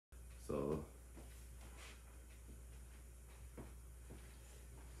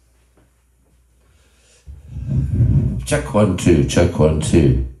Check 1 2, check 1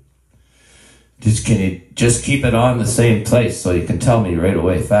 2. Can you just keep it on the same place so you can tell me right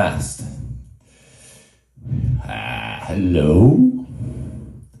away fast? Hello?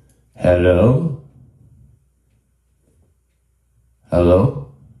 Hello?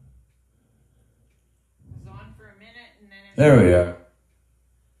 Hello? It was on for a minute and then There we are.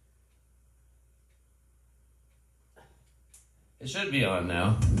 It should be on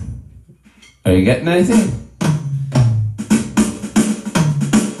now. Are you getting anything?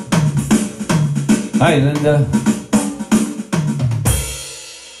 Hi, Linda.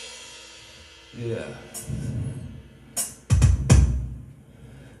 Yeah.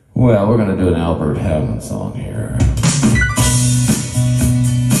 Well, we're going to do an Albert Hammond song here.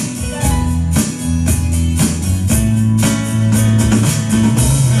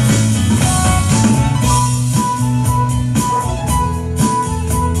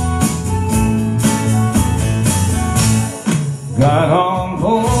 Got on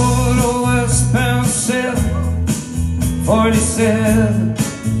board a westbound 747.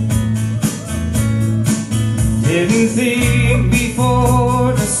 Didn't think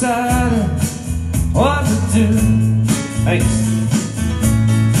before deciding what to do. Thanks.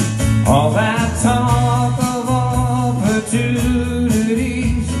 All that talk of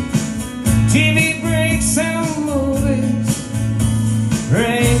opportunities, TV breaks and movies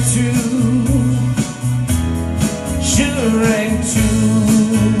rang true. Sure rang true.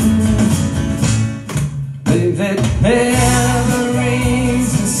 If it never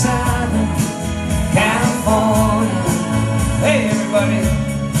rains in Southern California. Hey everybody,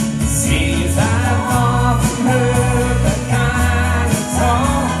 seems I've often heard that kind of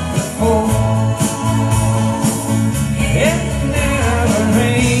talk before. It never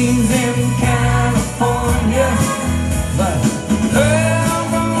rains in California, but girl,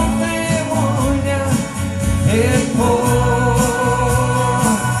 don't they warn ya, it pours,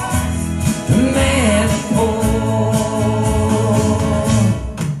 man, it pours.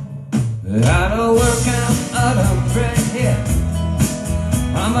 Out of work, I'm out of bread, yeah.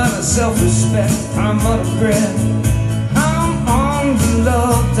 I'm out of self-respect, I'm out of bread. I'm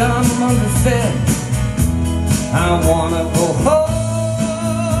underloved, I'm underfed. I wanna go home.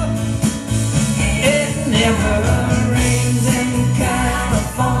 It never rains in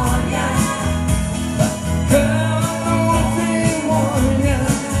California, but girl, don't they warn ya,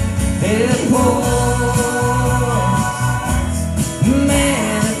 it pours,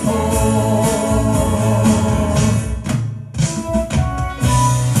 man, it pours.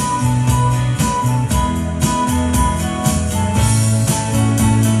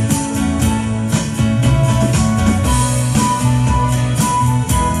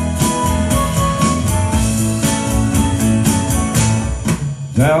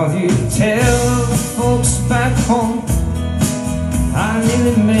 Now you tell the folks back home I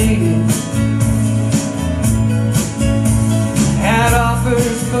nearly made it. Had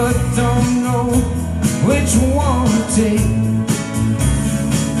offers but don't know which one to take.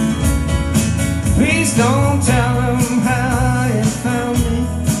 Please don't tell them how you found me.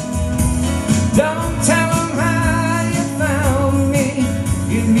 Don't tell them how you found me.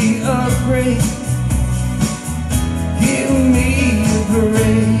 Give me a break. Give me a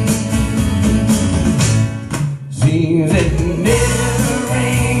break. Seems it never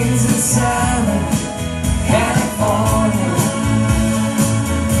rains in Southern California.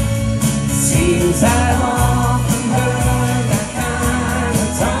 Seems I've often heard that kind of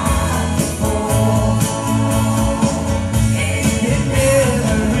talk before. It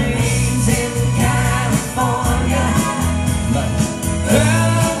never rains in California, but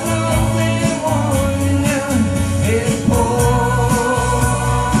girl, don't they warn ya, it pours,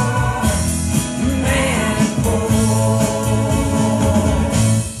 man, it pours.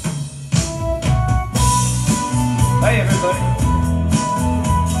 Hey everybody.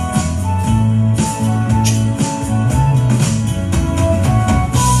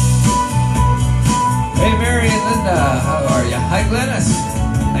 Hey Mary and Linda, how are you? Hi Glennis.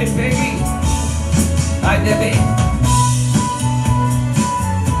 Hi Peggy. Hi Debbie.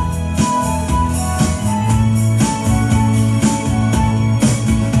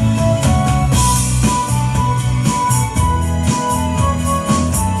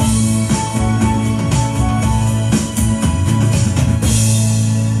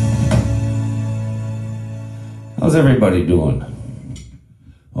 How's everybody doing?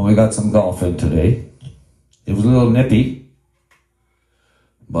 Well, we got some golf in today. It was a little nippy,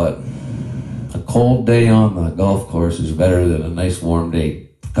 but a cold day on the golf course is better than a nice warm day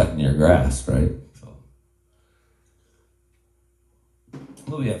cutting your grass, right? So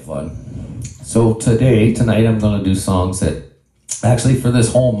We'll have fun. So tonight I'm going to do songs that, actually for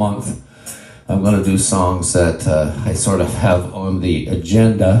this whole month, I'm going to do songs that I sort of have on the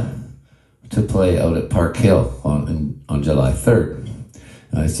agenda to play out at Park Hill on July 3rd.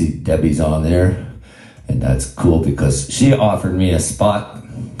 I see Debbie's on there, and that's cool because she offered me a spot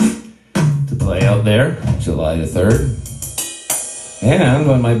to play out there July the 3rd. And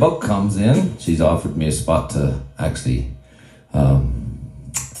when my book comes in, she's offered me a spot to actually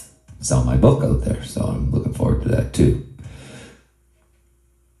sell my book out there. So I'm looking forward to that too.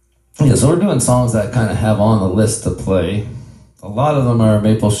 Yeah, so we're doing songs that I kind of have on the list to play. A lot of them are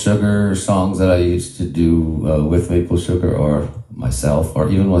Maple Sugar songs that I used to do with Maple Sugar or myself, or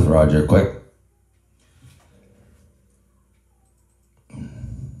even with Roger Quick.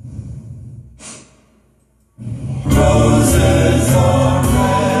 Roses are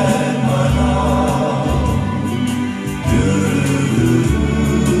red, my love.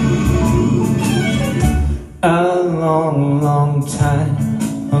 A long, long time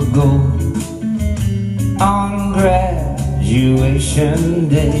ago, on graduation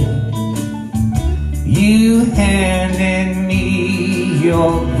day, you handed me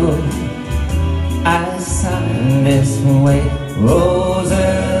your book. I signed this way.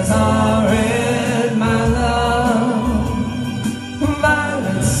 Roses are red, my love.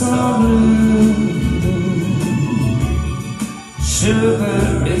 Violets are blue.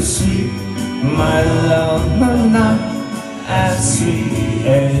 Sugar is sweet, my love, but not as sweet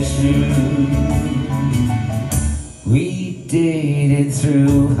as you. We dated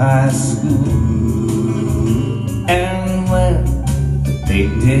through high school, and when the big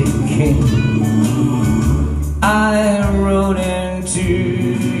day came, I wrote into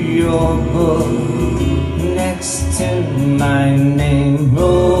your book next to my name.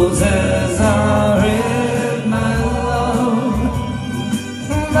 Roses are red, my love.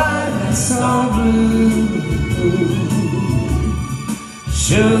 Violets are blue.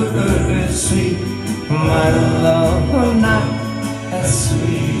 Sugar is sweet, my love, but not as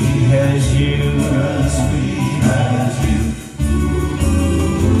sweet as you. As sweet as you.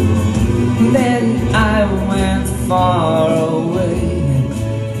 Then I went far away.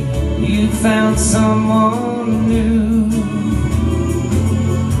 You found someone new.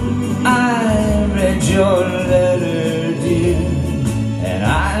 I read your letter, dear, and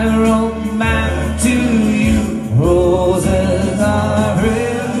I wrote back to you. Roses are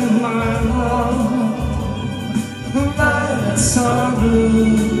red, my love. Violets are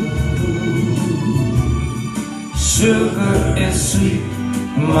blue. Sugar is sweet,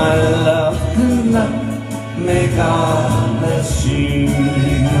 my love, could not make all bless you.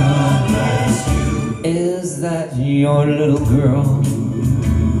 Is that your little girl?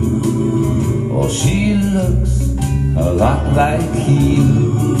 Oh, she looks a lot like you.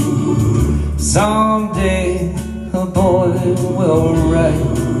 Someday a boy will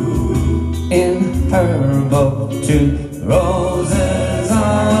write in her book too. Roses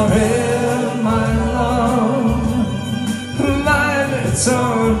are red, my love. Violets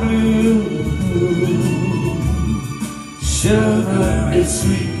are blue. Sugar is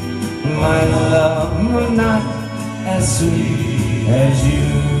sweet, my love, but not as sweet as you.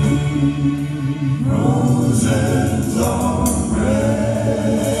 Roses are red.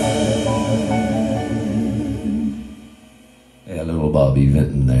 Hey, little Bobby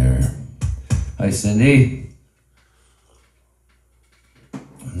Vinton there. Hi, Cindy.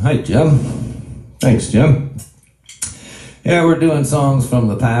 Hi, Jim. Thanks, Jim. Yeah, we're doing songs from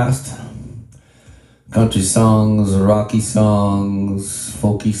the past. Country songs, rocky songs,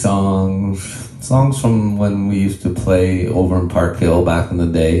 folky songs. Songs from when we used to play over in Park Hill back in the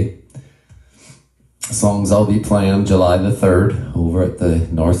day. Songs I'll be playing July the 3rd over at the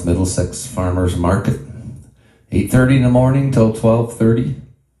North Middlesex Farmers Market. 8:30 in the morning till 12:30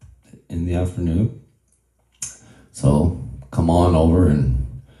 in the afternoon. So come on over and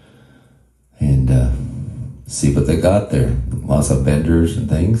see what they got there. Lots of vendors and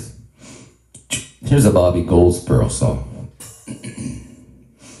things. Here's a Bobby Goldsboro song.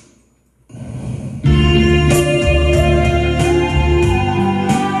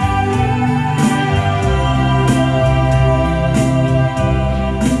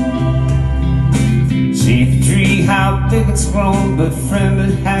 See the tree, how big it's grown, but friend,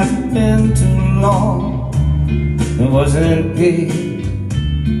 it hasn't been too long. It wasn't big.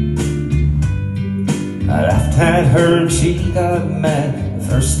 Right after I'd heard she got mad, the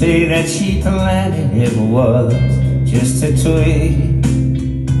first day that she planted, it was just a twig.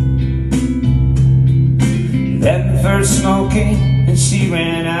 Then the first snow came and she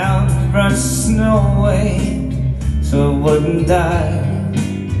ran out to brush the snow away so it wouldn't die.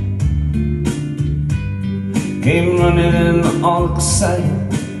 came running in all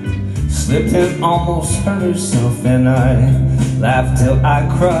excited, slipped and almost hurt herself, and I laughed till I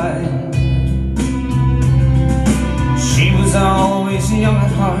cried. She was always young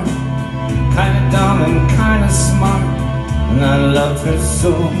at heart, kinda dumb and kinda smart, and I loved her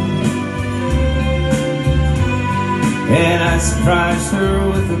so. And I surprised her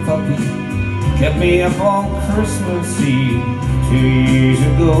with a puppy, kept me up on Christmas Eve 2 years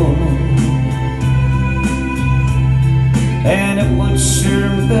ago. And it would sure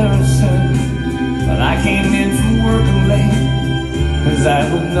embarrass her, but I came in from working late, 'cause I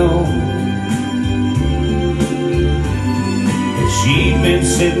would know that she'd been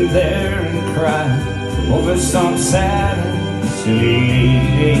sitting there and crying over some sad and silly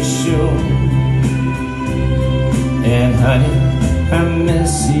late show. And honey, I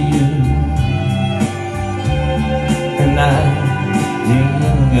miss you, and I'm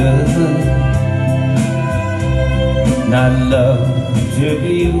doing good, and I'd love to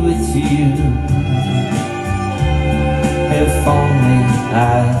be with you, if only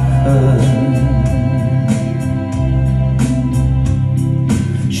I could.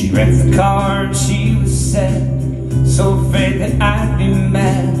 She wrecked the car and she was sad, so afraid that I'd be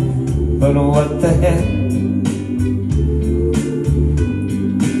mad, but what the heck.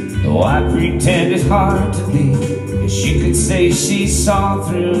 Though I pretend it's hard to be, 'cause she could say she saw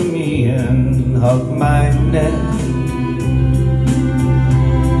through me and hug my neck.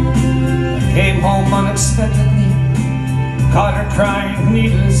 I came home unexpectedly, caught her crying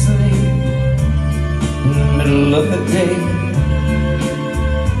needlessly in the middle of the day.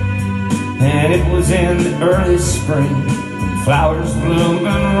 And it was in the early spring, flowers bloom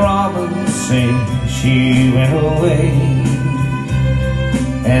and robins sing. She went away.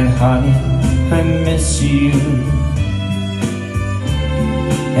 And honey, I miss you,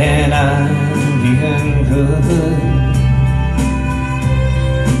 and I'm being good,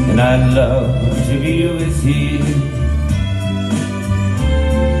 and I'd love to be with you,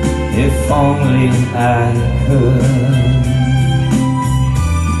 if only I could.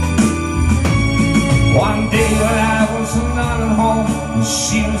 One day when I was not at home, and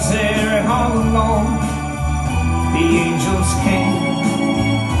she was there all alone, the angels came.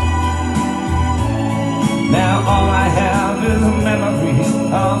 Now all I have is memories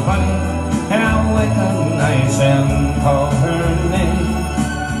of honey, and I wake up nights and call her name.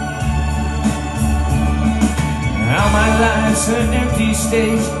 Now my life's an empty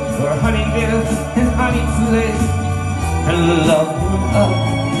stage where honey lived and honey played, and love grew up.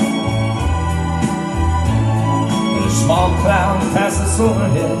 And a small cloud passes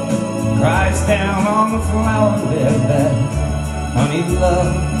overhead, cries down on the flower bed that honey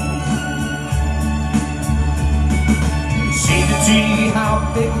loved. See the tree, how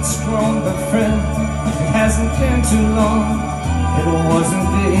big it's grown, but friend, it hasn't been too long, it wasn't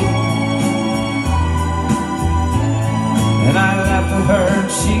big. And I laughed at her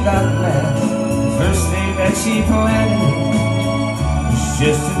and she got mad, the first day that she planted it was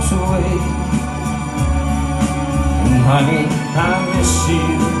just a twig. And honey, I miss you,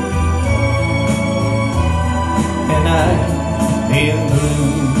 and I'm being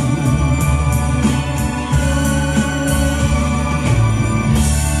blue.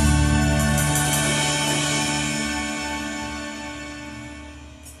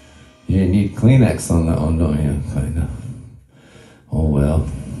 You need Kleenex on that one, don't you? Kinda. Oh well.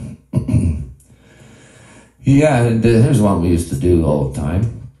 Yeah, and here's one we used to do all the time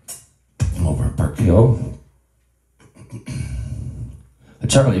over at Park Hill. A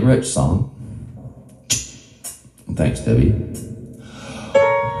Charlie Rich song. Thanks, Debbie.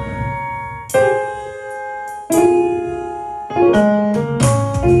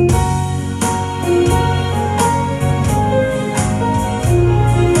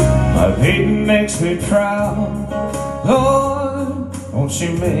 Baby makes me proud, Lord, won't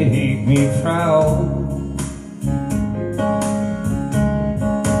you make me proud?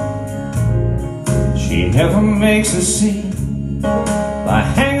 She never makes a scene by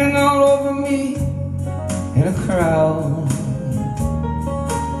hanging all over me in a crowd.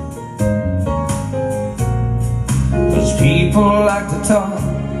 'Cause people like to talk,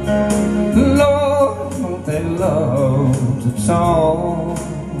 Lord, don't they love to talk?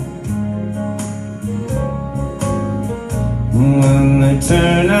 When they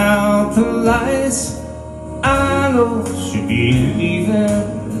turn out the lights, I know she'll be leaving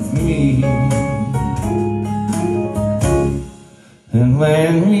with me. And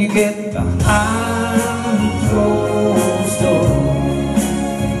when we get behind the closed door,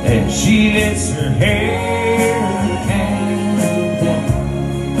 and she lets her hair hang down,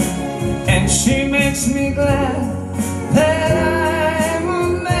 and she makes makes me glad that I'm a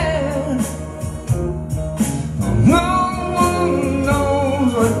man. No one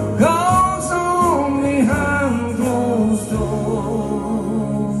knows what goes on behind closed doors.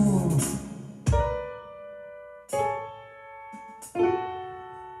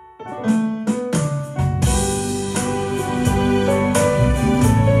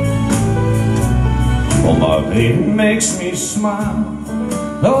 Oh, my baby makes me smile.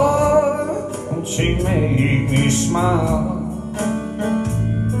 Lord, won't she make me smile?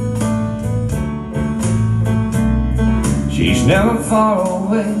 She's never far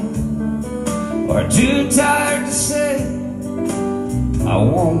away or too tired to say, I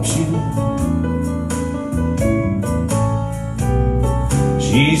want you.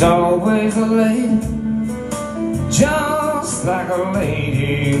 She's always a lady, just like a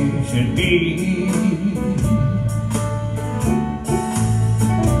lady should be.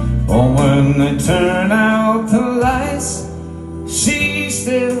 Oh, when they turn out the lights, she's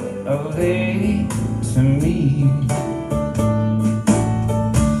still a lady to me.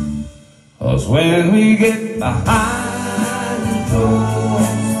 'Cause when we get behind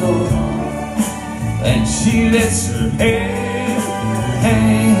closed doors and she lets her head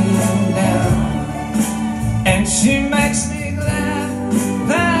hang down, and she makes me glad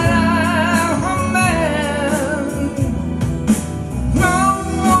that I'm a man. No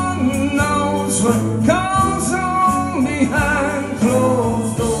one knows what goes on behind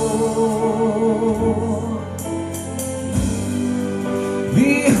closed doors.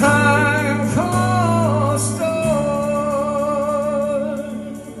 Behind closed doors.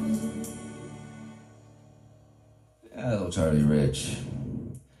 Hello, Charlie Rich.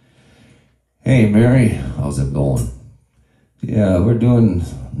 Hey, Mary, how's it going? Yeah, we're doing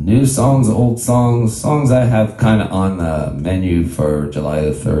new songs, old songs, songs I have kind of on the menu for July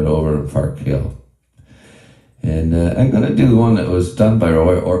the 3rd over in Park Hill. And I'm going to do one that was done by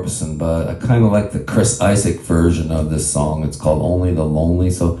Roy Orbison, but I kind of like the Chris Isaak version of this song. It's called Only the Lonely,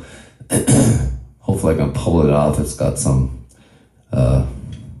 so hopefully I can pull it off. It's got some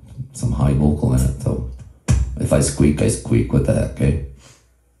high vocal in it, so if I squeak with that, okay?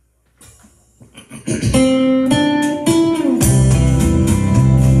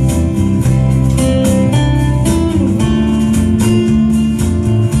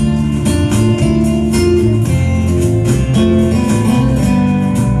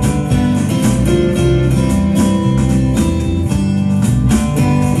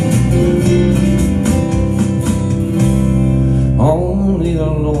 Only the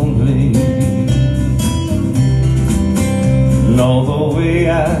lonely know the way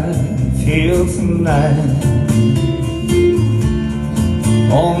I feel tonight.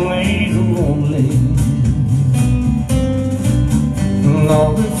 Only the lonely know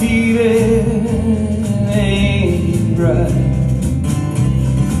the feeling ain't right.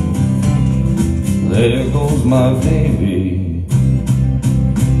 There goes my baby,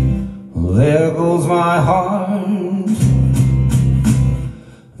 there goes my heart,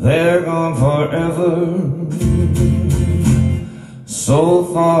 they're gone forever, so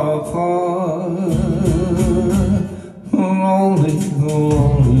far apart. Lonely,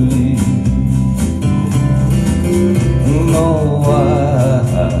 lonely, no, I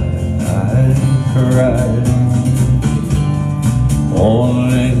cried.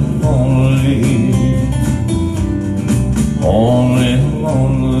 Only, only, only,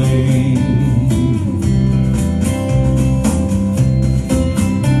 lonely.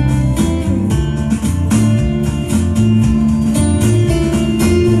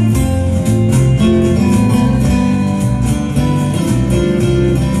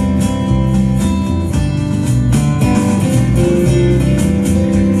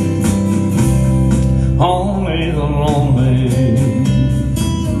 Only the lonely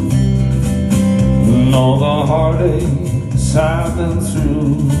know the heartaches I've been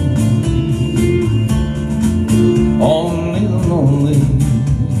through. Only the lonely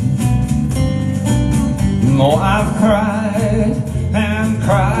know I've cried and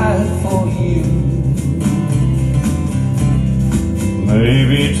cried for you.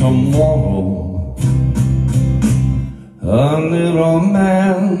 Maybe tomorrow a new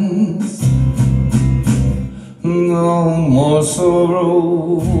romance, no more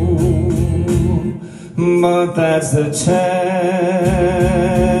sorrow, but that's the chance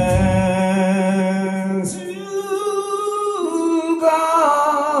you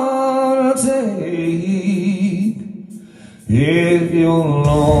gotta take if you're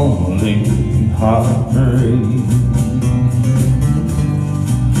lonely, heartbreak.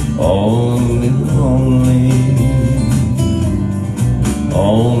 Only lonely,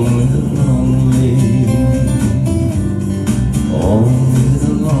 only lonely.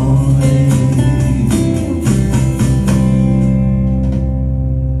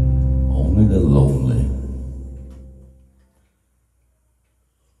 lonely.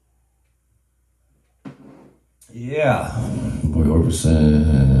 Yeah, Roy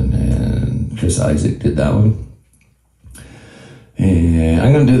Orbison and Chris Isaak did that one. And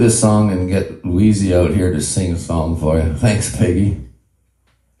I'm going to do this song and get Louise out here to sing a song for you. Thanks, Peggy.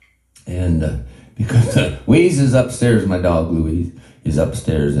 And because Louise is upstairs, my dog Louise is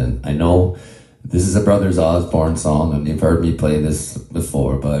upstairs, and I know this is a Brothers Osborne song, and you've heard me play this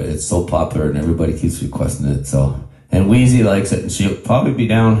before, but it's so popular and everybody keeps requesting it. So, and Wheezy likes it, and she'll probably be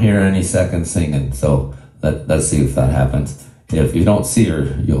down here any second singing. So let's see if that happens. If you don't see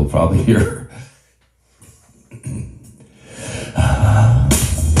her, you'll probably hear her.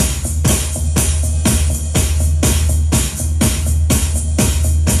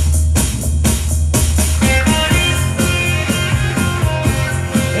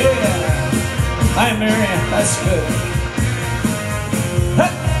 Hi, Marianne. That's good. Huh.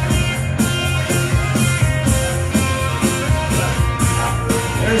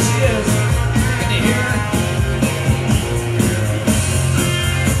 There she is. Can you hear her?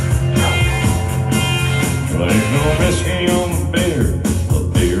 Well, ain't no whiskey on the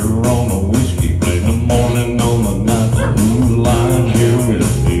beer on the whiskey. Play the morning on the night. Who's lying here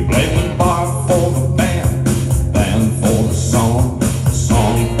with me? Play the bar for the band for the song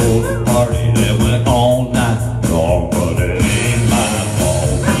for the party that went all night long. But it ain't my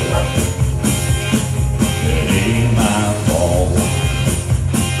fault. It ain't my fault.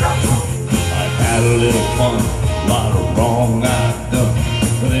 I had a little fun, a lot of wrong I've done,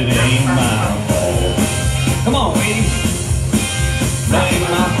 but it ain't my fault. Come on, Weedy. Play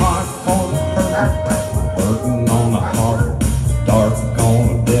my heart for the hurt, working on the heart, dark on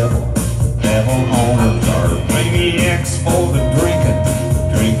the devil on the dark. Play the X for the drinking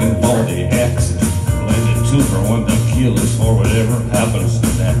for the exit. Lend it to her when the kill is for whatever happens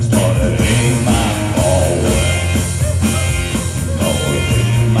next. But it ain't my fault. No, it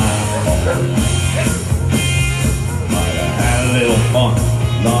ain't my fault. Might have had a little fun, a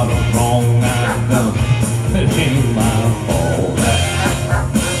lot of wrong I've done. It ain't my fault.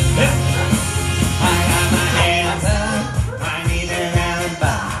 I got my hands up, I need an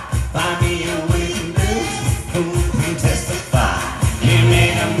alibi. Find me a witness who can testify. You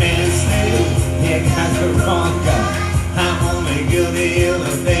made a mistake, you got the wrong guy. I'm only guilty of a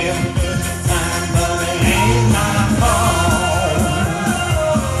damn good time, but it ain't my fault.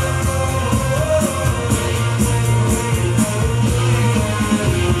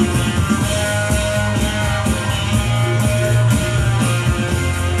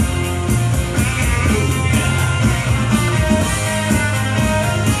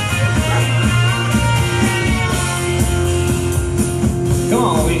 Come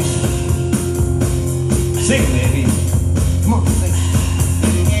on, Weech. Sing, baby. Come on, sing.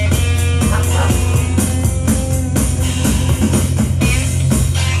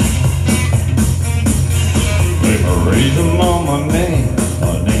 With a raisin on my name, a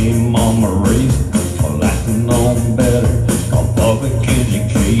name on my razor, a Latin on better, a public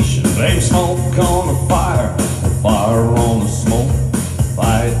education. Blame smoke on the fire on the smoke,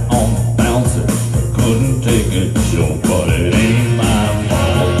 fight on the bouncer. I couldn't take a joke, but it ain't my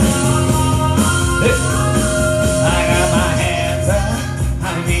fault. Hey. I got my hands up, I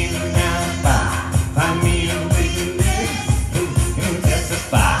need an alibi. Find me a witness who can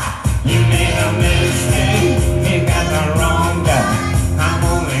testify. You made a mistake, you got the wrong guy. I'm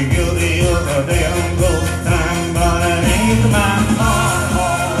only guilty of a damn good time, but it ain't my fault.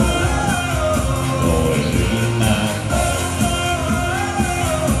 No, it ain't my fault.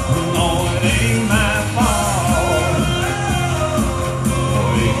 No, it ain't my fault. No,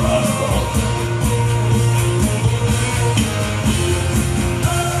 it ain't my fault.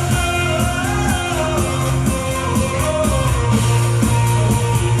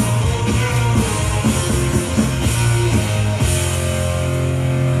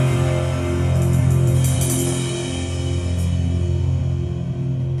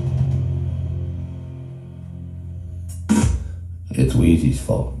 It's Wheezy's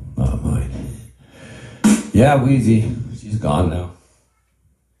fault, not mine. Yeah, Wheezy, she's gone now.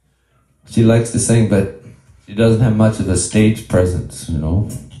 She likes to sing, but she doesn't have much of a stage presence, you know.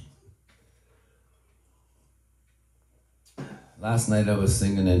 Last night I was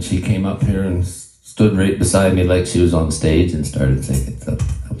singing and she came up here and stood right beside me like she was on stage and started singing. So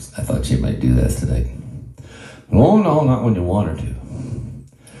I thought she might do that tonight. Oh no, not when you want her to.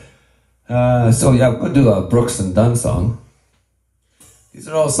 So yeah, we'll do a Brooks and Dunn song. These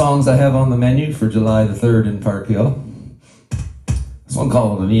are all songs I have on the menu for July the 3rd in Park Hill. This one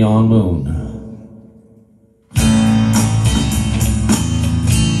called The Neon Moon.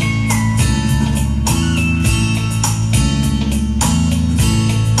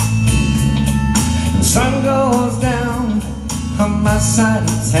 side of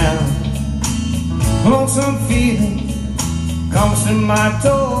town. Lonesome feeling comes to my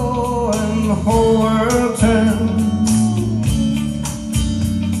door and the whole world turns.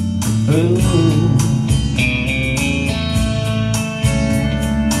 Ooh.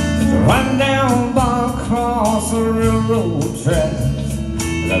 Run down bar across the railroad tracks.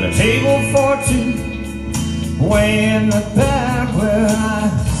 Got a table for two way in the back where I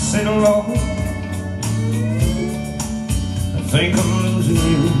sit alone. I think I'm losing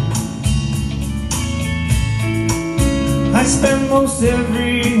you. I spend most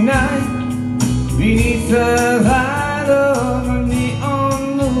every night beneath the light of a neon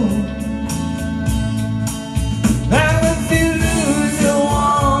moon. Now if you lose the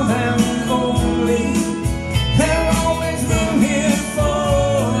one and only, there's always room here for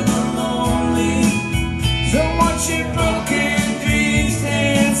the lonely. So watch your broken dreams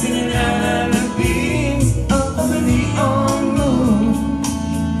dancing out of the beams of the neon moon.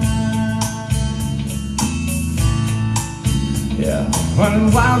 Yeah, running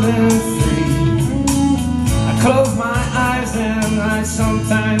wild and free. I close my eyes and I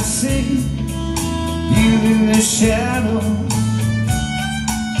sometimes see you in the shadow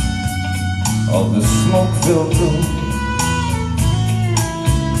of the smoke-filled room.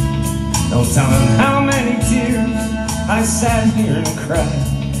 No telling how many tears I sat here and cried,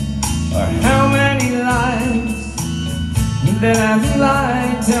 or how many lies that I've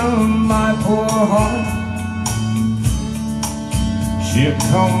lied to my poor heart. She'll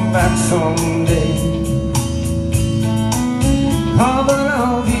come back someday. Oh, but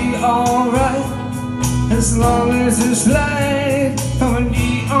I'll be alright as long as this light of a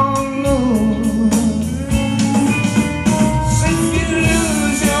neon moon. So if you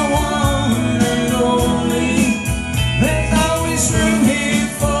lose your one and only, there's always room here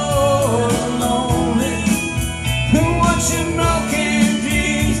for the lonely. And watch your broken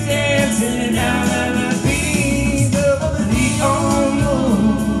dreams dancing out of the beams of the neon moon.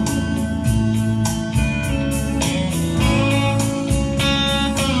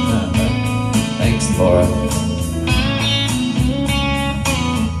 Thanks, Laura.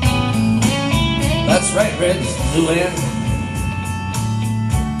 That's right, Reg, Luann.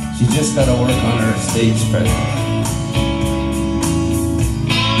 She just got to work on her stage presence.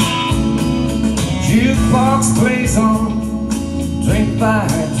 Jukebox plays on, drink by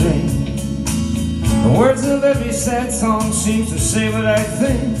drink. The words of every sad song seem to say what I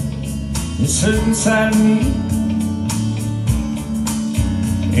think. It's hurt inside of me,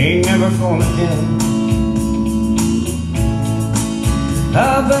 ain't never gonna end.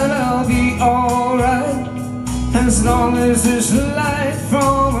 I bet I'll be alright as long as there's light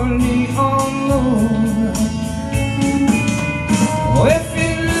from a neon moon. Oh, if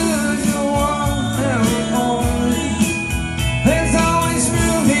you lose your one and only, there's always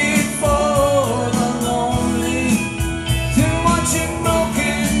room here for the lonely. To watch your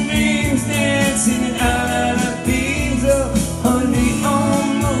broken dreams dancing out of the beams of a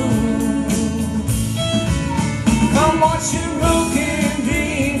neon moon. Come watch your broken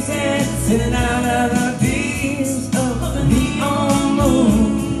dreams dancing out of the beams of a neon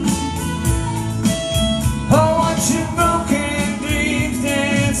moon. Oh, watch your broken dreams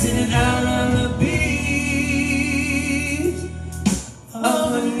dancing out of the beams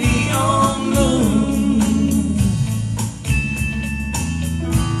of a neon moon.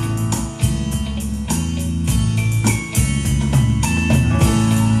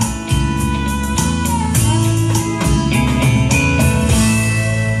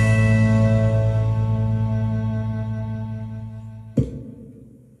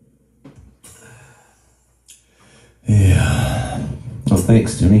 Yeah. Well,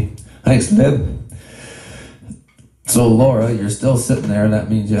 thanks, Jimmy. Thanks, Lib. So, Laura, you're still sitting there. That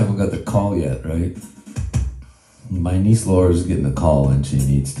means you haven't got the call yet, right? My niece Laura's getting a call and she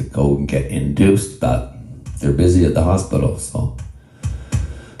needs to go and get induced, but they're busy at the hospital, so.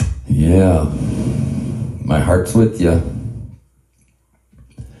 Yeah. My heart's with you.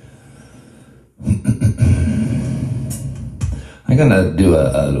 I'm gonna do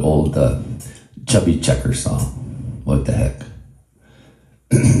an old Chubby Checker song. What the heck?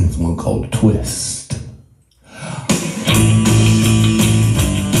 It's one called Twist.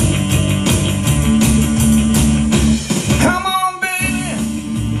 Come on, baby,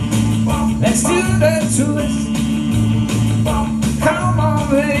 let's do that twist. Come on,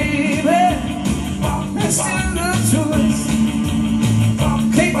 baby, let's do the twist.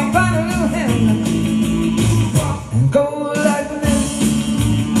 Take me by the little hand and go like this.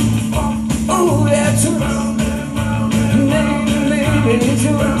 Oh, that twist. Baby,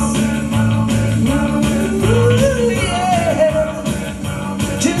 twist. Ooh, yeah.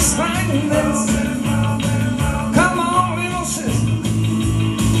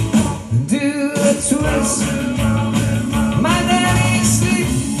 twist. My daddy sleep,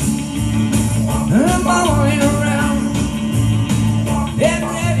 I'm rolling around. Yeah,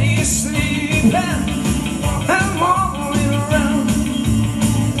 daddy sleep, I'm rolling around.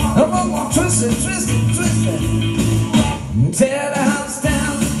 I'm twisted, twisted, twisted. Tear the house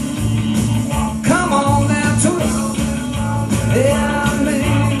down. Come on now, twist. Yeah, I'm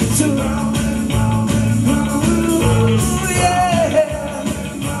into it. Ooh, yeah.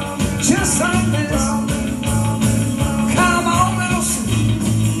 Just like this. Come on, little sis,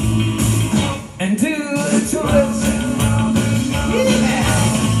 and do the twist. Yeah.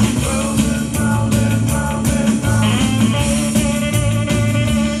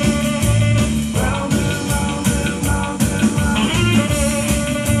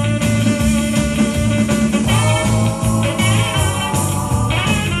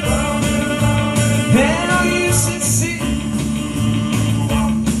 Now you should see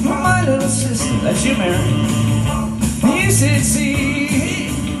my little sister, that's you, Mary. You should see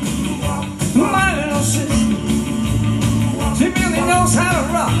my little sister. She really knows how to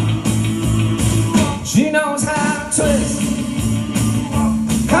rock. She knows how to twist.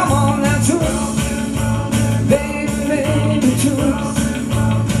 Come on now, twist. Baby, baby, twist.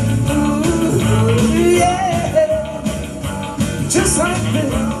 Ooh, yeah. Just like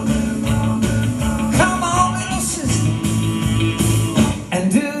this. Come on, little sister,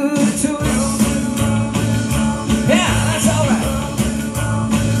 and do the twist. Yeah, that's all right.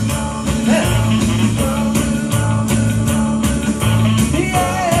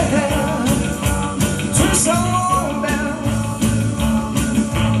 Yeah, twist on down,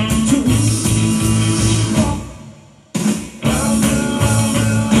 twist.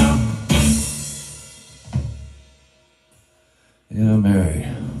 Yeah, Mary.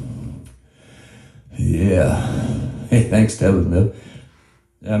 Yeah. Hey, thanks, Devin.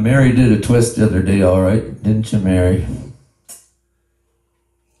 Yeah, Mary did a twist the other day, all right, didn't you, Mary?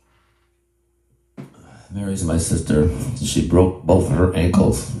 Mary's my sister. She broke both of her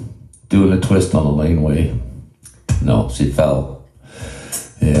ankles doing a twist on the laneway. No, she fell.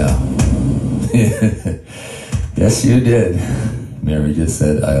 Yeah. Yes, you did. Mary just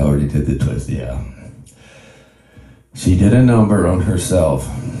said, I already did the twist. Yeah. She did a number on herself.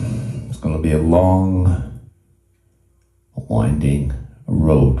 It's going to be a long, winding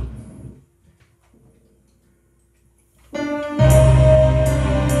road.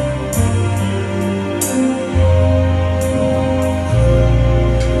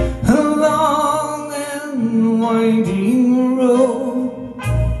 A long and winding road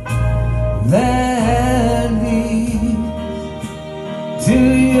that leads to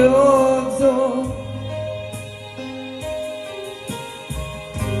your door.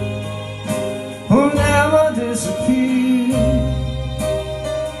 Will never disappear.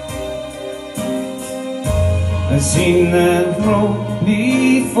 I've seen that road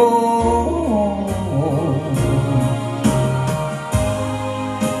before,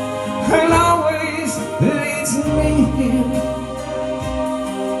 and always leads me here.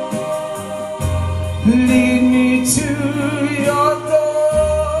 Lead me to your door.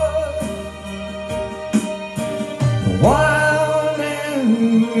 Wild and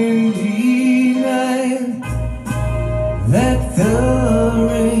windy night that the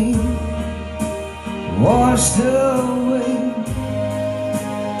rain washed away.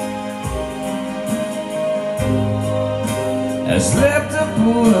 Has left a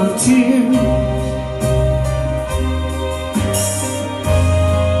pool of tears,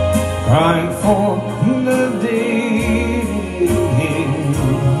 crying for the day.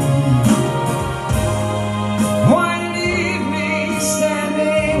 Why leave me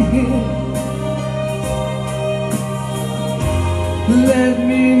standing here? Let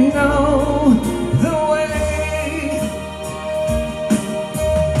me know the way.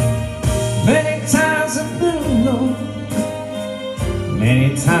 Many times I've been alone, many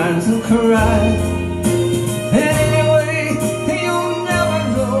times I've cried. Anyway, you'll never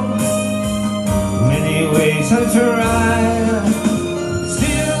know. Many ways I've tried,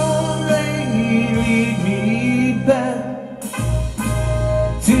 still they lead me back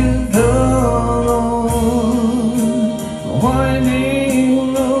to the Lord.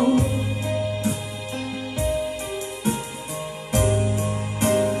 Winding road,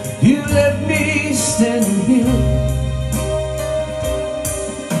 you left me standing here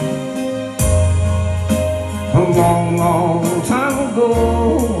a long, long time ago.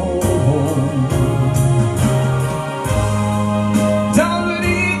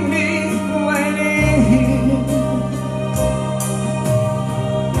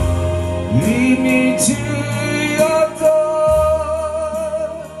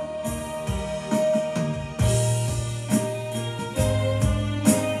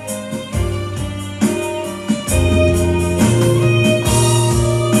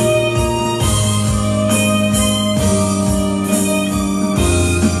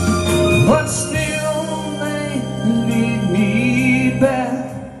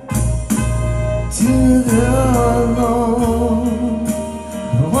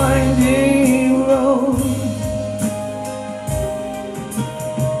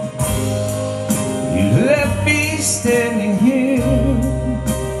 You left me standing here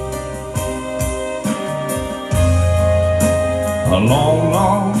a long,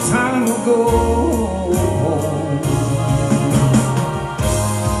 long time ago.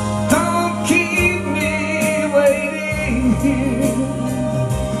 Don't keep me waiting here.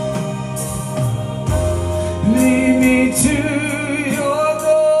 Lead me to your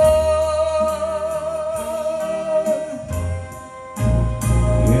door.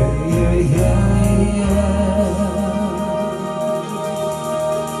 Yeah, yeah, yeah, yeah.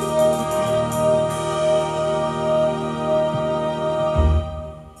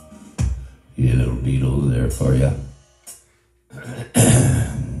 Yeah, little Beatles there for you.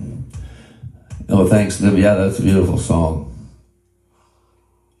 Oh, thanks, Liv. Yeah, that's a beautiful song.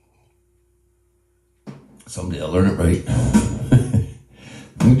 Someday I'll learn it right.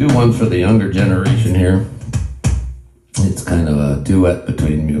 We do one for the younger generation here. It's kind of a duet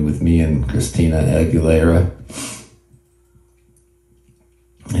between me and Christina Aguilera.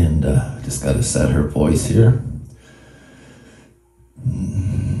 And just got to set her voice here.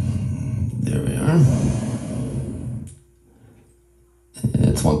 There we are.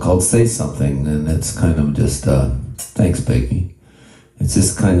 It's one called Say Something, and it's kind of just, thanks, Becky. It's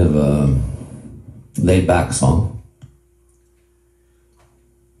just kind of a laid-back song.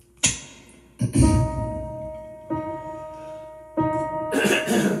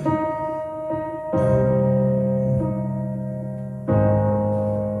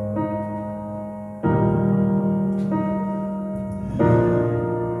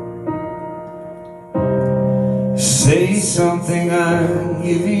 Say something, I'm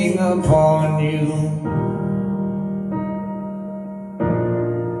giving up on you.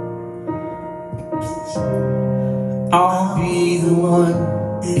 I'll be the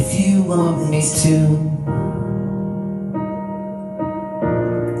one if you want me to.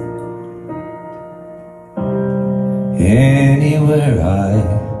 Anywhere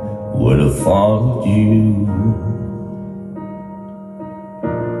I would have followed you.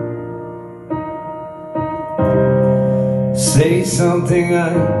 Say something,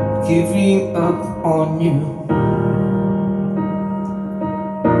 I'm giving up on you.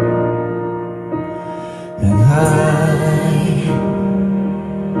 And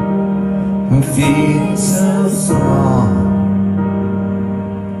I'm feeling so small.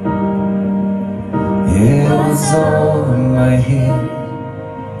 It was over my head.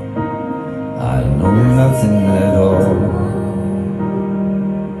 I know nothing at all.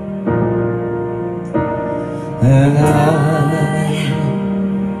 And I'm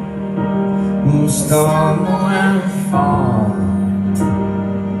stumble and fall.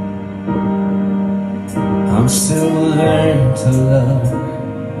 I'm still learning to love,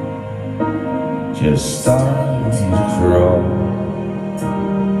 just starting to crawl.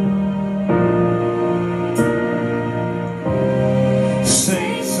 Say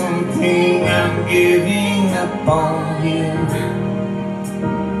something, I'm giving up on you.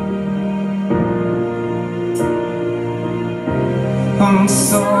 I'm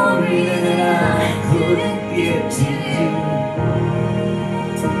sorry that I couldn't get to you.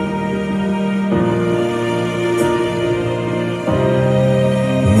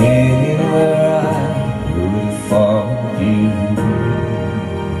 Anywhere I would follow you.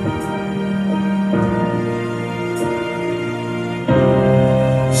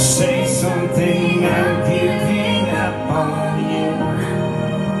 Say something, I'm giving up on you.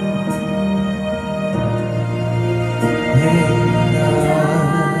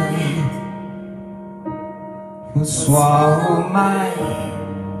 Swallow my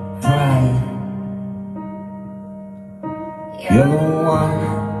pride. You're the one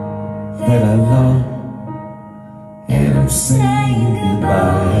that I love, and I'm saying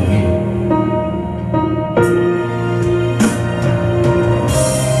goodbye.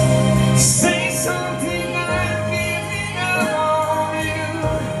 Say something, I'm giving up on you.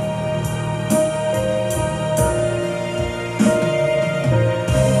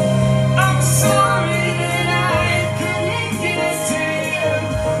 I'm sorry that I couldn't get to you.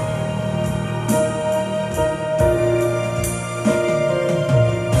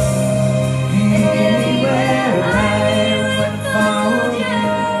 Anywhere I would follow you.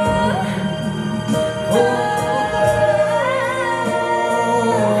 Oh,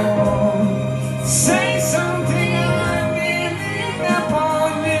 say something, I'm giving up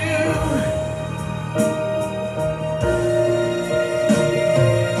on you.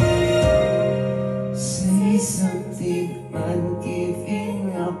 Say something, I'm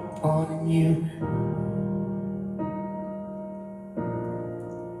giving up on you.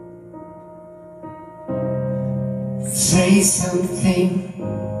 Say something,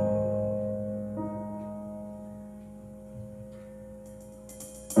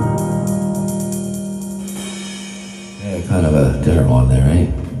 different one there,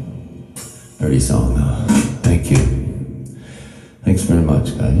 right? Dirty song. Thank you. Thanks very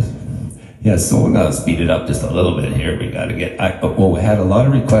much, guys. Yeah, so we're gonna speed it up just a little bit here. We gotta get. We had a lot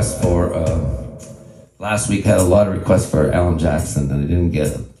of requests for. Last week had a lot of requests for Alan Jackson, and I didn't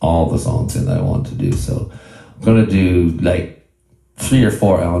get all the songs in that I wanted to do. So I'm gonna do like 3 or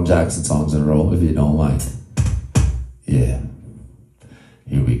 4 Alan Jackson songs in a row, if you don't mind. Yeah.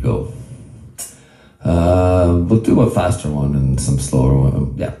 Here we go. We'll do a faster one and some slower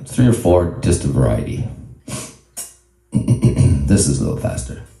one. Yeah, 3 or 4, just a variety. This is a little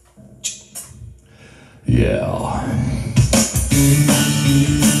faster. Yeah.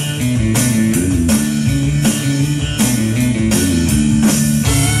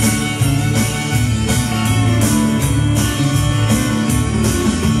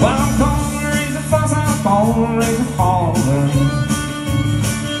 Well, I'm gonna raise a fuss, I'm gonna raise a holler.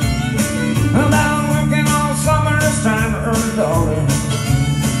 I'm out working all summer, just trying to earn a dollar.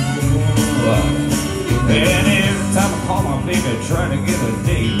 And every time I call my baby, trying to get a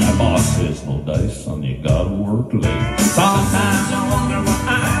date, my boss says, no dice, son, you gotta work late. Sometimes I wonder what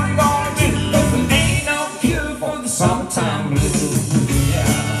I'm gonna do, but there ain't no cure for the summertime blues.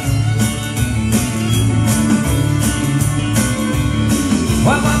 Yeah.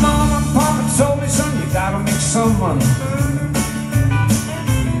 Well, my mom and papa told me, son, you gotta make some money.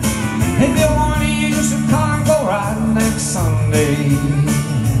 If you want to use your car and go riding next Sunday.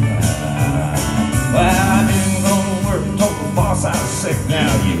 Well, I didn't go to work, told the boss I was sick.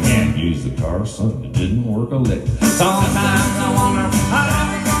 Now you can't use the car, son, it didn't work a lick. Sometimes I wonder how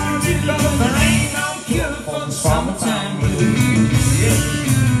I'm gonna do, cause there ain't no cure for the summertime blues. Yeah.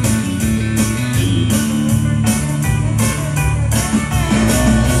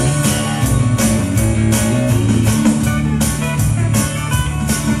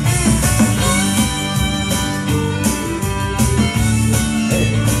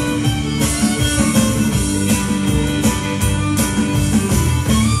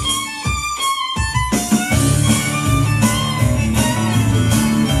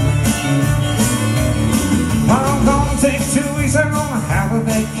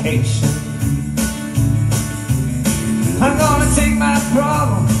 Vacation. I'm gonna take my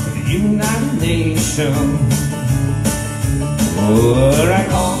problem to the United Nations. Oh, I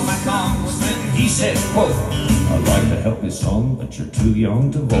called my congressman and he said, quote, I'd like to help you son, but you're too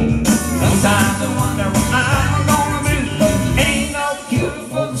young to vote. Sometimes I wonder what I'm gonna do, but ain't no cure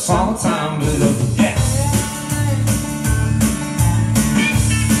for the summertime blues. Yeah.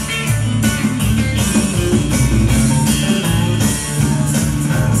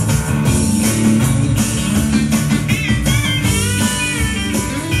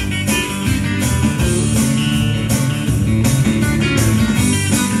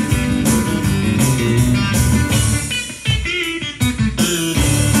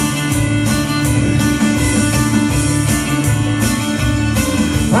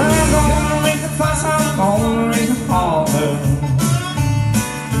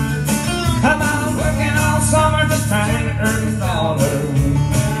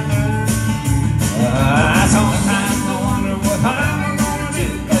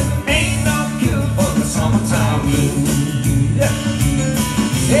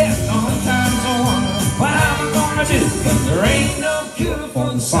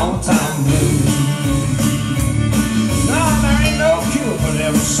 Summertime blues. No, there ain't no cure for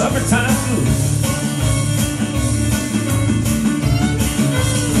them summertime blues.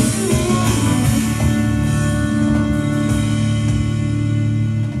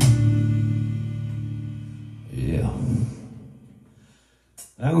 Yeah.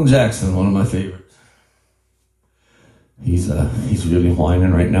 Alan Jackson, one of my favorites. He's really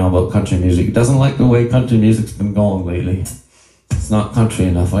whining right now about country music. He doesn't like the way country music's been going lately. It's not country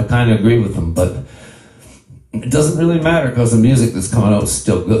enough. I kind of agree with him, but it doesn't really matter because the music that's coming out is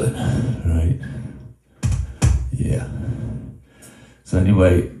still good, right? Yeah. So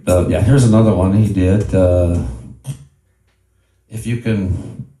anyway, yeah, here's another one he did. If you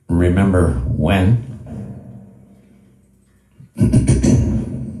can remember when.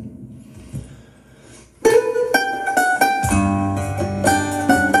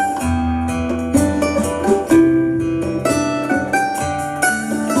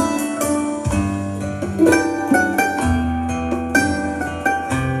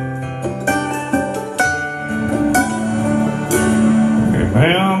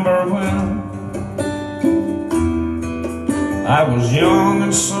 I was young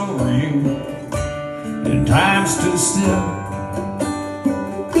and so were you, and time stood still,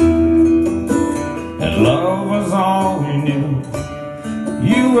 and love was all we knew.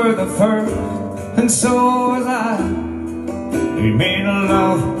 You were the first, and so was I. We made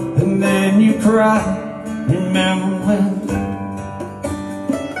love and then you cried. Remember when?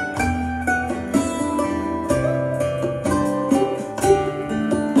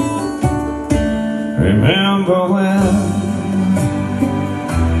 Remember when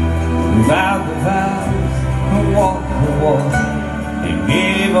we vowed the vows and walked the walk and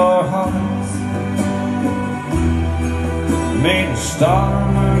gave our hearts, made a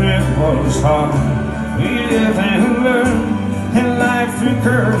start when it was hard. We lived and learned, and life through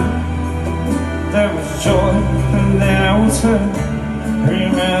curve. There was joy and there was hurt.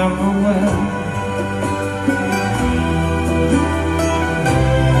 Remember when?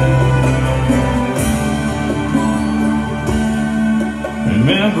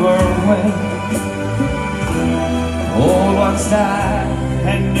 Remember when old ones died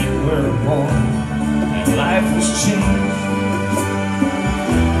and new were born, and life was changed,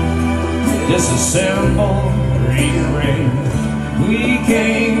 disassembled, rearranged. We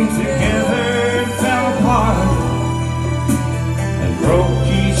came together and fell apart and broke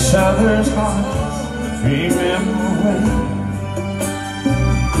each other's hearts. Remember when?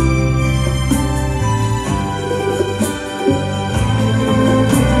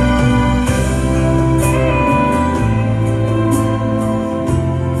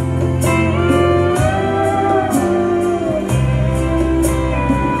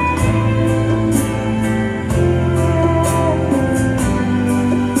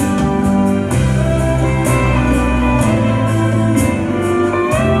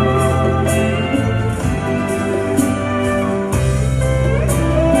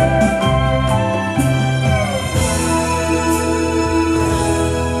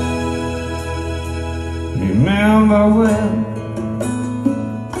 Remember when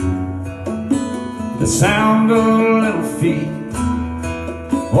the sound of little feet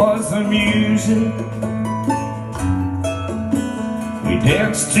was the music we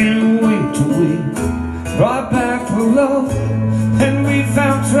danced to week brought back the love, and we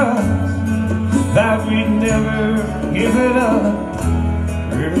found trust that we'd never give it up.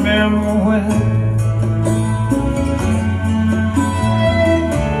 Remember when?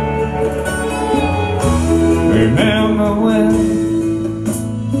 Remember when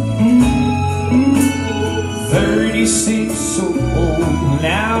 36 so old,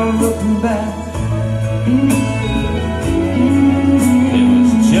 now looking back, it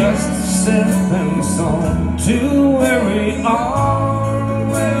was just a stepping stone to where we are,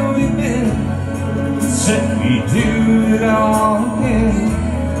 where we've been. Said we'd do it all again.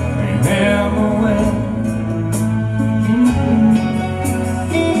 Remember when?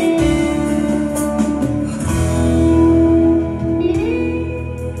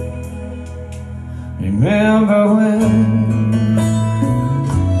 Remember when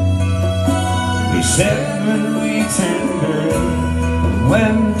we said when we tender,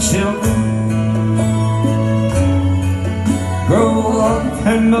 when children grow up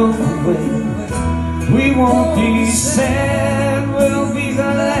and move away, we won't be sad, we'll be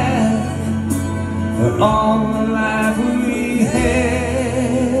glad for all the life we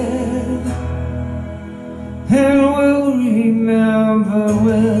had, and we'll remember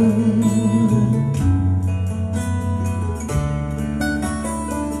when.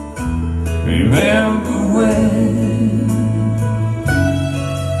 Remember when?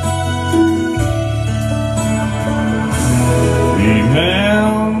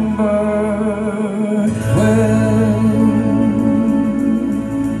 Remember when?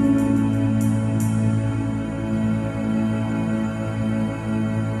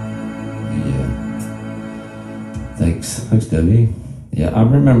 Yeah. Thanks, Debbie. Yeah, I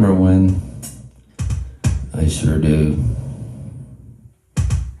remember when. I sure do.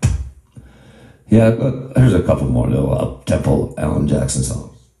 Yeah, but there's a couple more little up-tempo Alan Jackson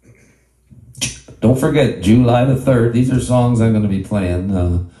songs. Don't forget, July the 3rd. These are songs I'm going to be playing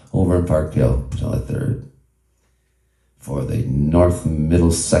over in Park Hill, July 3rd, for the North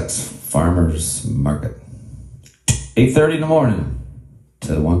Middlesex Farmers Market. 8:30 in the morning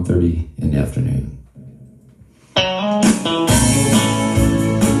to 1:30 in the afternoon.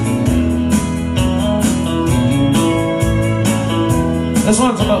 This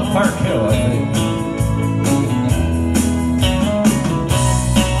one's about Park Hill, I think.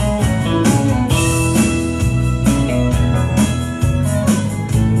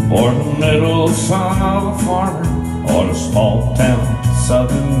 Or the middle son of a farmer, or a small town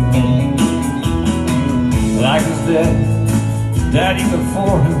southern king. Like his daddy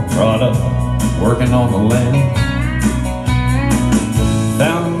before him, brought up working on the land.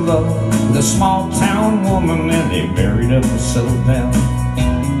 Found love with a small town woman, and they married up and settled down.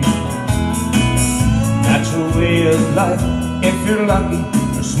 Natural way of life, if you're lucky,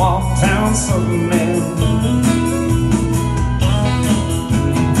 a small town southern man.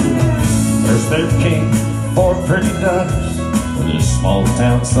 First there came 4 pretty daughters with this small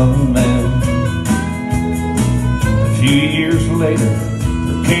town southern man. A few years later,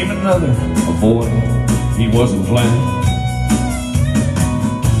 there came another, a boy, he wasn't playing.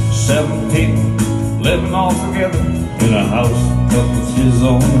 7 people living all together in a house built with his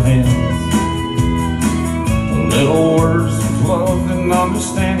own hands. Little words of love and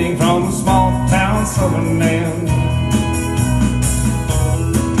understanding from a small town southern man.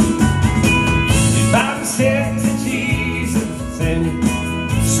 He bowed his head to Jesus and he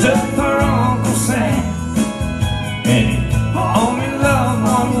stood for Uncle Sam. And he only loved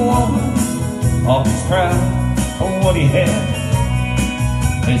one woman, always proud of what he had.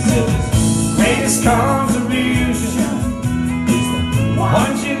 He said his greatest contribution is the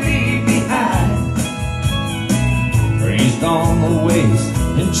ones you leave behind. Raised on the ways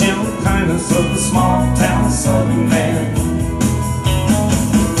and gentle kindness of the small town southern man.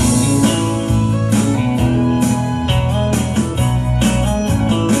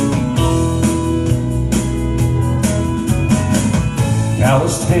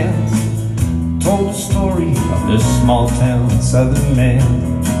 Calloused hands told the story of this small town southern man.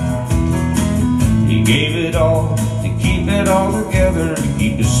 He gave it all to keep it all together, to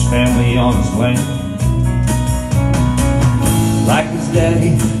keep his family on his land. Like his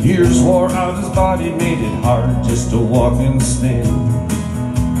daddy, years wore out his body, made it hard just to walk and stand.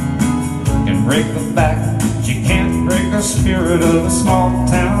 You can break the back, but you can't break the spirit of a small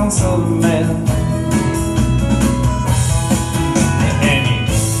town southern man. And he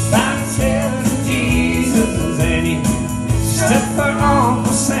bowed his head to Jesus and he stood for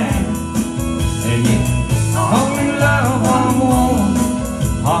Uncle Sam. And he only loved one woman,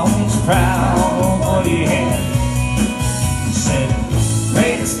 always proud of what he had.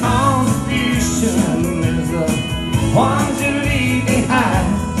 Greatest contribution is the ones you leave behind.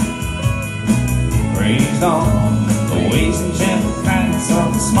 Raised on the ways and gentle kindness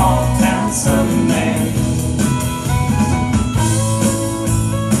of a small town southern man.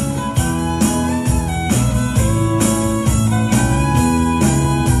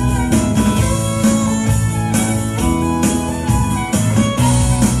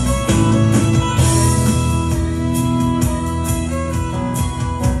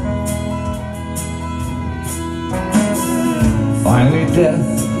 Finally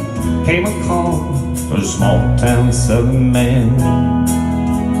death came a call for a small town southern man.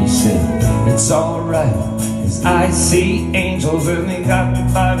 He said, it's alright, as I see angels and they got me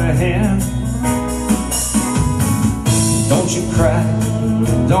by the hand. Don't you cry,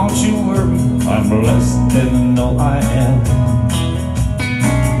 don't you worry, I'm blessed and I know I am.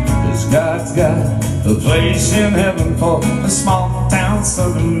 'Cause God's got a place in heaven for a small town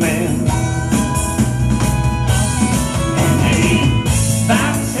southern man.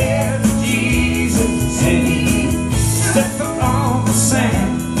 Bowed his head to Jesus and he stood for Uncle Sam.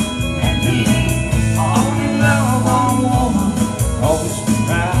 And he only loved one woman, always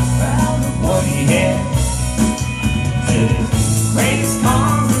proud of what he had. Said his greatest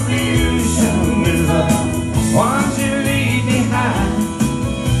contribution is the ones you leave behind.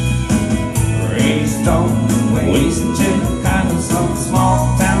 Raised on the ways and gentle kindness of a small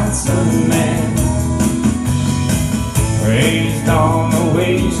town southern man. Raised on the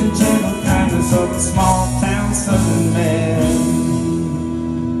ways and gentle kindness of a small town southern man.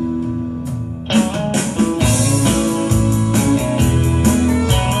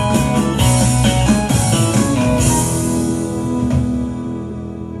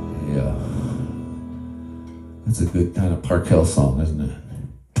 Yeah, that's a good kind of Park Hill song, isn't it?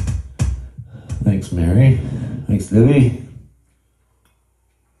 Thanks, Mary. Thanks, Libby.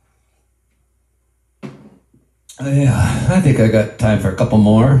 Yeah, I think I got time for a couple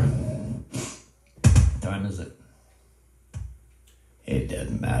more. What time is it? It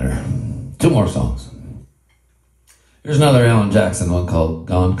doesn't matter. 2 more songs. Here's another Alan Jackson one called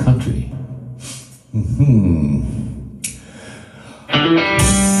Gone Country.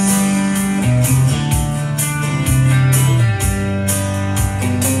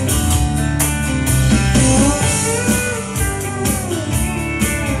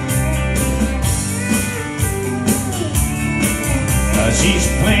 She's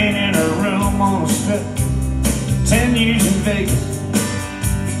playing in her room on a strip, 10 years in Vegas.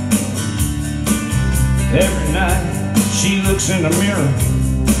 Every night she looks in the mirror,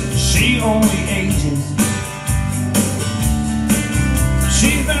 she only ages.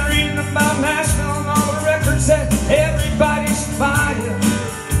 She's been reading about Nashville and all the records that everybody's buying.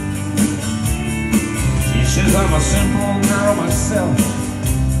 She says 'cause I'm a simple girl myself,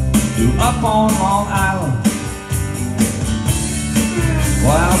 grew up on Long Island.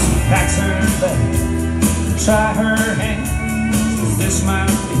 While she packs her bag to try her hand, this might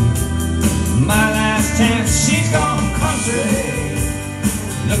be my last chance. She's gone country,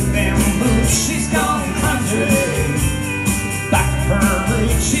 look at them boots, she's gone country. Back to her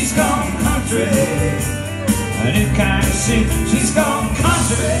roots, she's gone country. A new kind of suit, she's gone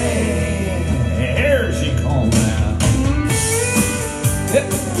country. Here she comes now. Yep.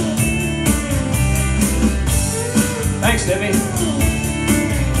 Thanks, Debbie.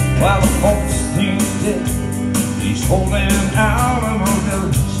 While the folks think dead, he's holding out of a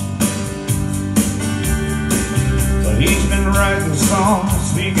village. But he's been writing songs,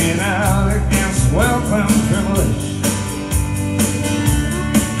 speaking out against wealth and privilege.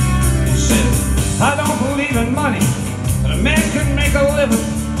 He said, I don't believe in money, but a man can make a living,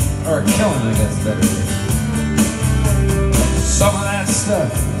 or a killing, I guess, better. Some of that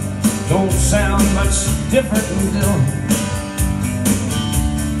stuff don't sound much different than Dylan.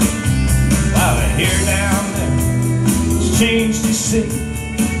 While I hear down there, it's changed his shape.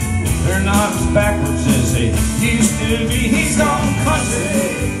 They're not as backwards as they used to be. He's gone country,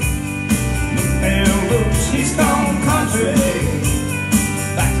 and looks, he's gone country.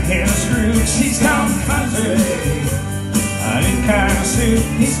 Back to his roots, he's gone country. A new kind of suit,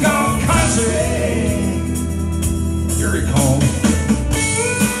 he's gone country. Here he comes.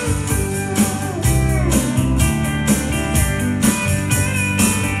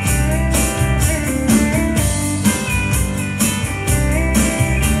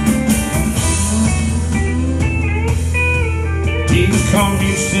 He's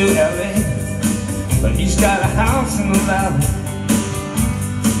commutes to LA, but he's got a house in the valley.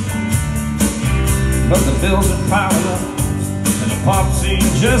 But the bills are piling up, and the pop scene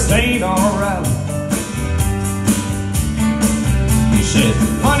just ain't alright. He said,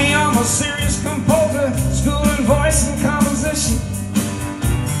 honey, I'm a serious composer, school in voice and composition.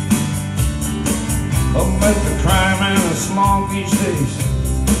 But with the crime and the smog these days,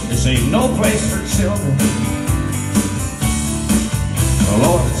 this ain't no place for children. Oh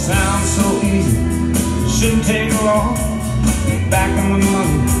Lord, it sounds so easy, it shouldn't take long. Back in the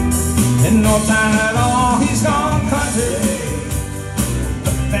money, in no time at all. He's gone country,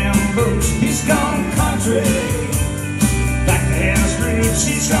 look at them boots, he's gone country. Back to his roots,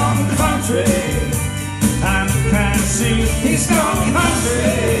 he's gone country. I'm the kind of suit, he's gone country.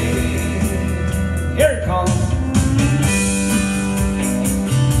 Here it comes.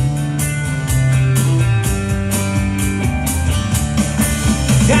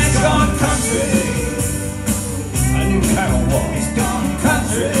 He's gone country, a new kind of walk. He's gone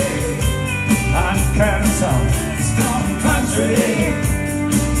country, a new kind of talk. He's gone country,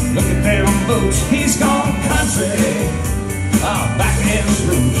 look at them boots. He's gone country, back in his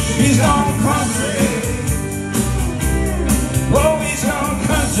roots. He's gone country, oh, he's gone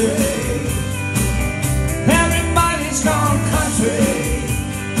country. Everybody's gone country,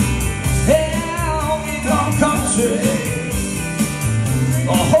 yeah, we've gone country.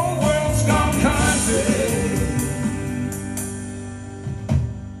 The whole world's gone country.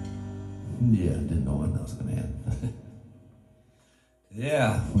 Yeah, I didn't know when that was going to end.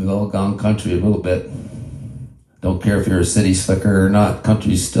 Yeah, we've all gone country a little bit. Don't care if you're a city slicker or not,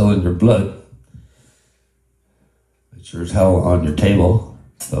 country's still in your blood. It sure as hell on your table.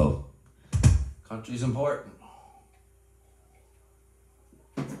 So, country's important.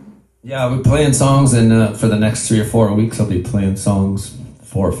 Yeah, I'll be playing songs, and for the next 3 or 4 weeks, I'll be playing songs.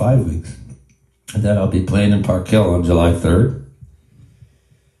 4 or 5 weeks. And then I'll be playing in Park Hill on July 3rd.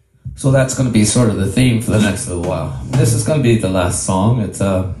 So that's going to be sort of the theme for the next little while. This is going to be the last song. It's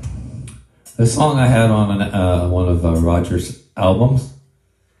a song I had on one of Roger's albums.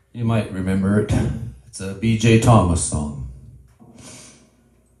 You might remember it. It's a B.J. Thomas song.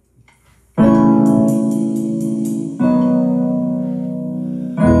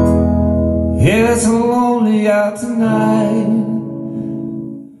 It's lonely out tonight,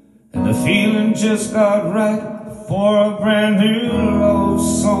 and the feeling just got right for a brand new love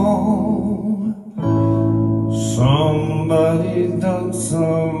song. Somebody done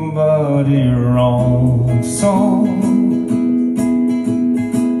somebody wrong song.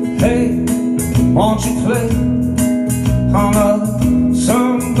 Hey, won't you play another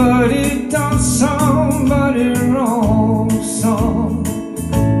somebody done somebody wrong song?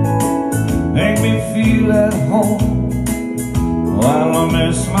 Make me feel at home while I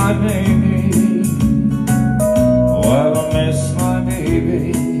miss my baby, while I miss my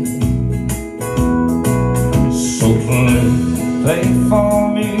baby. So play for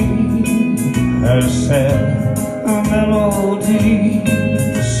me her sad melody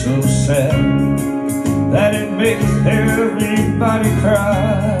so sad that it makes everybody cry.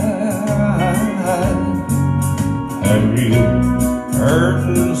 Have you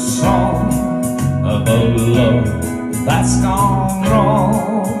heard the song about love that's gone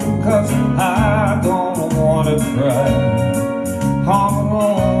wrong? 'Cause I don't wanna cry all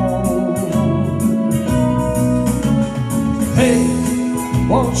alone. Hey,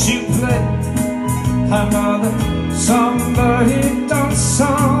 won't you play another somebody done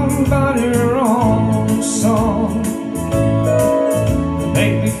somebody wrong song?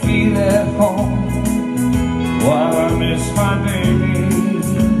 Make me feel at home while I miss my baby,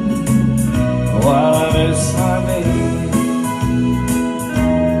 while I miss my baby.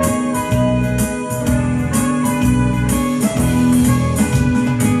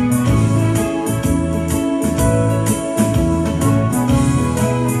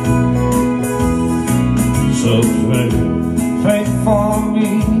 So play for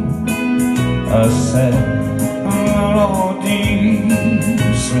me a sad melody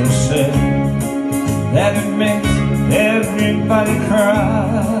so sad that it makes everybody cry.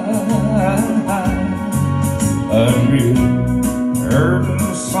 Have you heard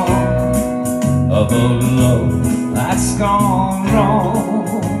the song about love that's gone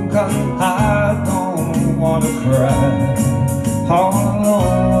wrong? 'Cause I don't wanna cry all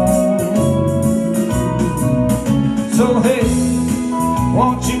alone. So hey,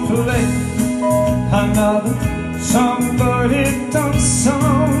 won't you play another somebody done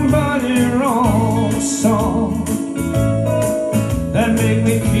somebody wrong song that make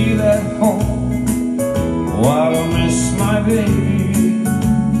me feel at home while I miss my baby,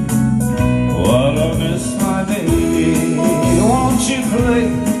 while I miss my baby. Won't you play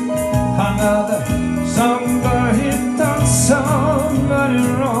another somebody done somebody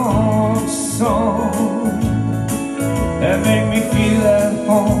wrong song that make me feel at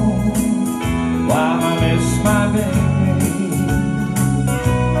home while I miss my baby,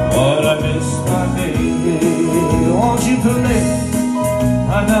 while I miss my baby. Won't you play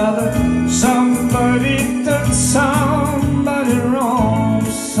another somebody done somebody wrong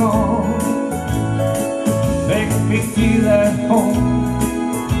song? Make me feel at home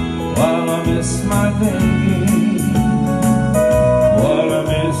while I miss my baby, while I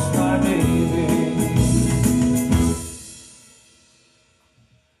miss my baby.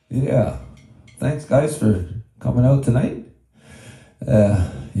 Yeah, thanks guys for coming out tonight.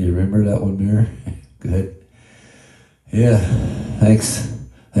 You remember that one there? Good. Yeah, thanks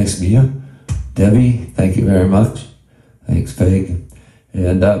Mia. Debbie, thank you very much. Thanks Peg.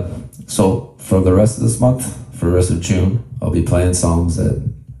 And so for the rest of this month, for the rest of June, I'll be playing songs that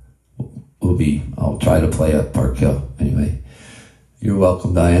I'll try to play at Park Hill. Anyway, you're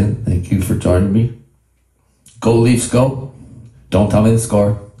welcome, Diane. Thank you for joining me. Go Leafs, go. Don't tell me the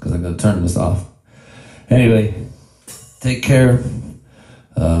score, because I'm going to turn this off. Anyway, take care.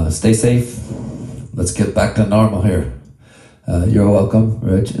 Stay safe. Let's get back to normal here. You're welcome,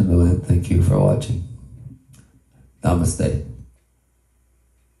 Rich and Luann. Thank you for watching. Namaste.